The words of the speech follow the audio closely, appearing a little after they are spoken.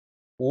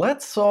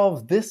Let's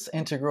solve this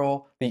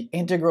integral, the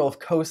integral of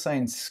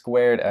cosine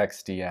squared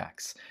x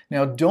dx.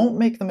 Now don't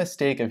make the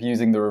mistake of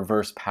using the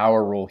reverse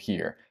power rule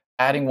here.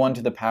 Adding 1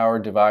 to the power,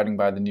 dividing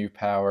by the new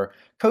power.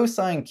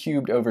 Cosine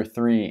cubed over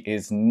 3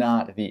 is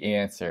not the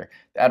answer.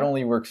 That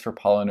only works for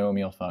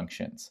polynomial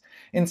functions.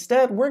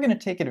 Instead, we're going to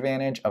take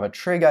advantage of a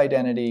trig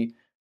identity,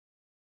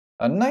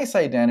 a nice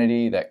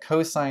identity that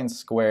cosine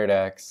squared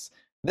x,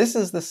 this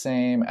is the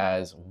same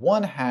as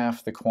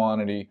 1/2 the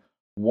quantity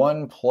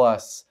 1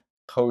 plus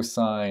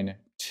cosine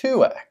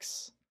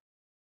 2x.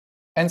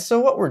 And so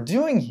what we're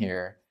doing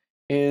here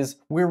is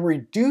we're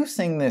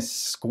reducing this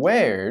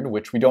squared,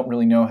 which we don't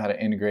really know how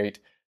to integrate,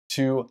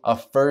 to a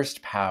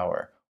first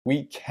power.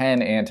 We can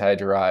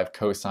antiderive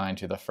cosine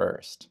to the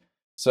first.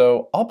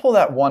 So I'll pull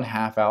that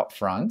 1/2 out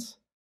front.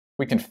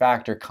 We can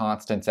factor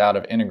constants out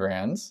of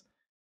integrands,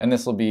 and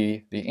this will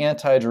be the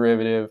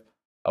antiderivative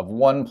of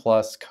 1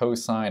 plus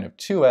cosine of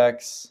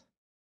 2x.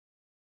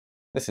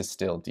 This is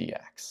still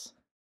dx.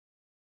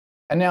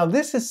 And now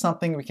this is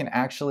something we can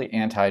actually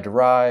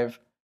antiderive.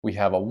 We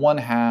have a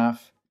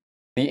 1/2.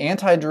 The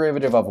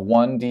antiderivative of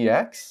 1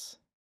 dx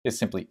is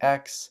simply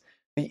x.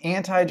 The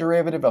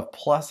antiderivative of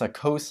plus a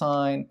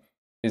cosine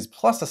is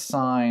plus a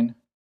sine.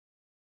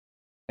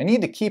 I need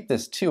to keep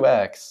this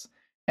 2x.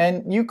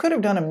 And you could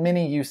have done a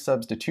mini u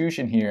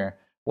substitution here,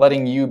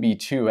 letting u be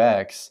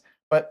 2x.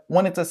 But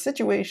when it's a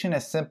situation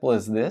as simple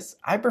as this,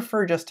 I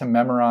prefer just to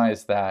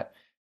memorize that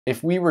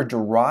if we were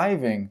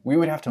deriving, we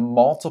would have to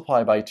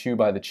multiply by 2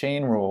 by the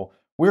chain rule.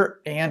 We're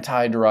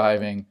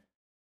anti-deriving.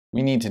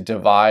 We need to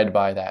divide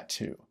by that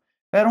 2.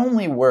 That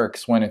only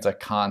works when it's a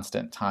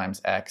constant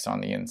times x on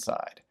the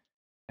inside.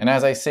 And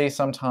as I say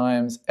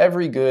sometimes,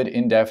 every good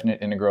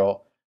indefinite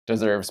integral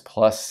deserves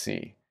plus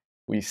c.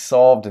 We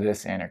solved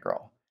this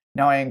integral.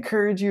 Now I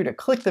encourage you to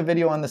click the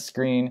video on the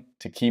screen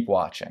to keep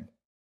watching.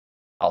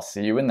 I'll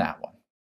see you in that one.